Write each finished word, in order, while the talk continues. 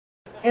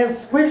and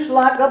squished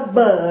like a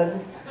bug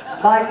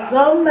by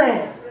some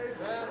man.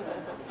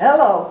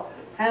 Hello.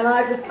 And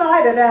I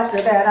decided after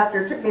that,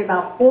 after it took me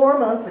about 4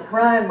 months of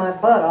crying my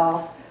butt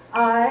off,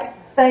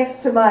 thanks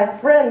to my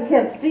friend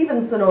Kent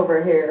Stevenson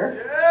over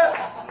here,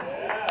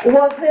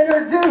 was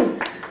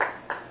introduced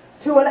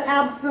to an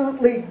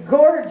absolutely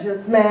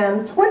gorgeous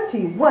man,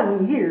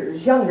 21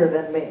 years younger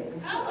than me.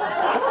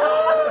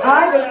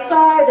 I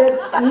decided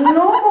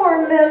no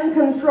more men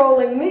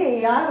controlling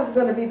me. I was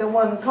going to be the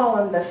one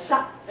calling the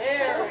shots.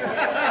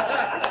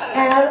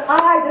 And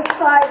I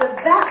decided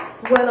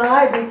that's when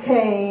I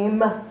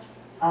became a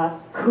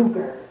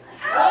cougar.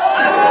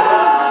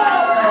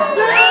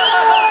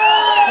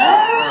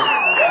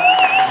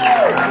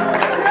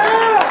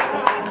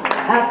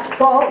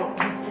 Ask all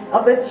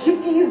of the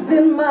chickies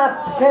in my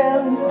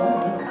pen.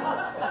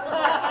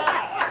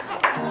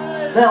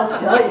 They'll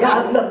tell you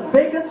I'm the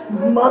biggest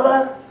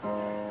mother.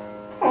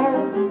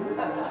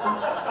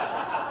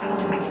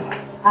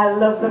 I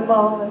love them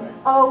all, and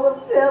all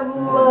of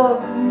them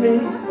love me.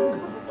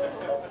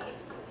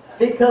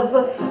 Because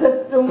the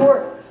system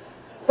works.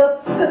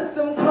 The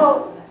system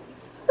called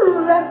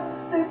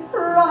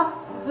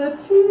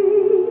reciprocity.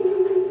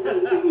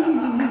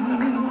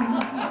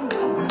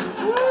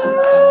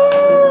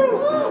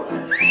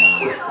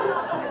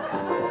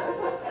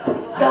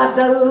 Got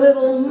a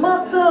little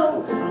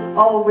motto,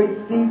 always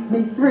sees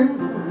me through.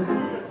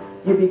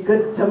 You be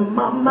good to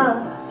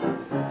mama,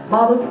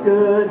 mama's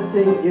good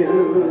to you.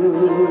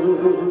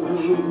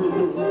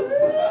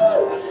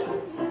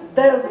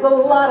 There's a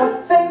lot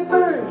of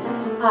favors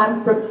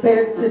I'm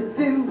prepared to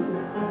do.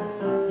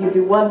 You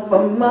do one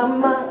for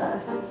mama,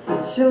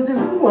 she'll do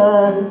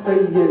one for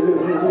you.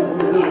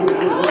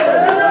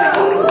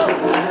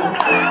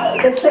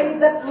 They say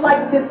that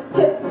life is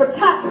tit for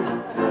tat,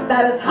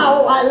 that is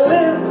how I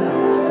live.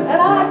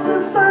 And I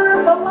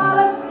deserve a lot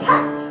of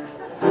tact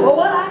for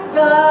what I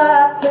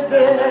got to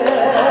give.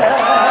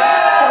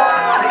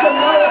 So you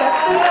know that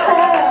this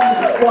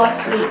hand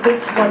watches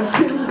this one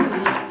too.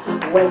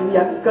 When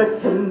you're good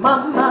to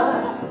mama,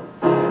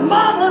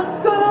 mama's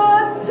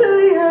good to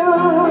you.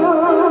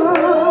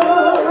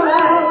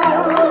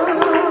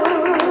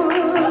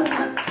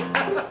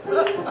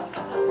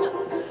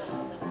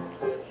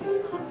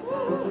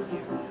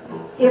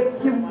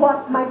 If you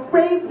want my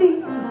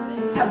gravy,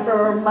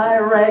 pepper my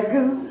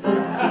ragu,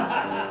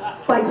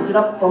 spice it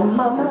up for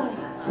mama,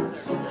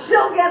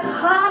 she'll get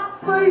hot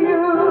for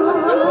you.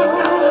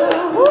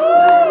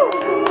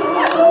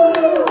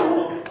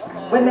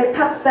 When they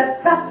pass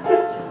that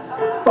basket,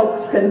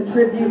 folks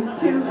contribute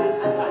too.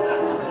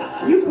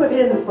 You put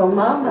in for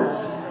mama,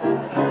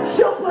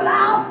 she'll put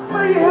out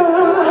for you.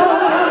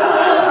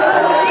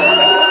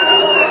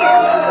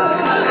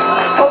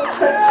 Folks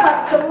that cut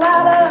the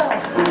ladder,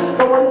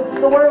 the ones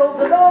the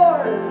world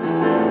adores,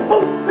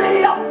 boost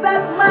me up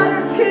that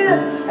ladder, kid,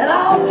 and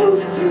I'll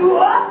boost you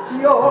up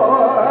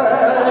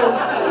yours.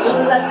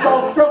 Let's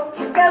all stroke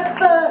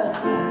together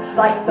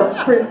like the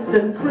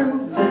Princeton crew.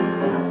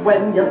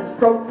 When you're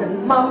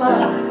stroking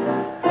mama,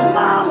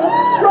 mama's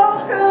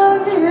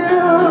stroking you.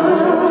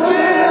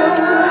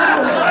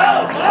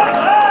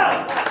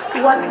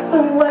 What's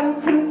the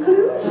one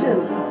conclusion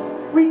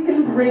we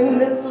can bring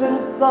this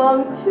little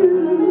song to?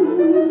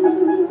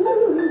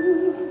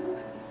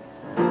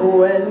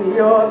 When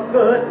you're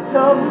good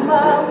to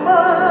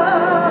mama,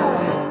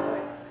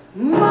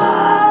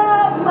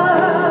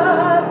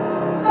 mama's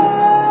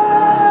good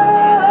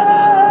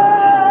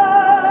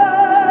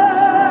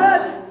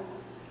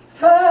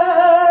to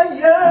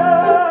you.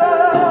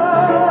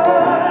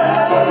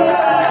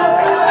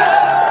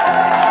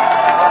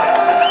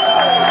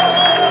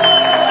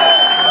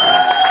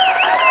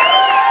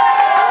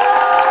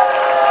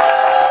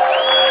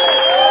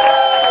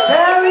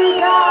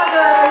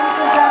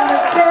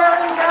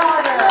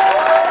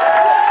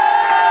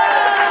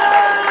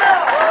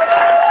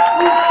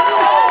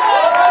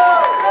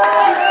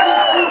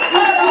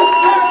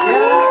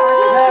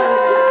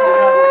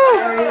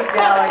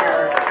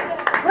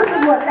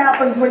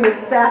 When you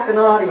stack an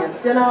audience,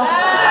 you know? All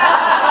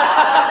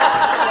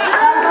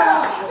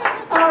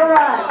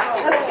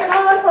right, let's get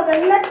on for the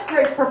next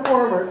great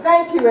performer.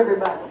 Thank you,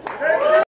 everybody.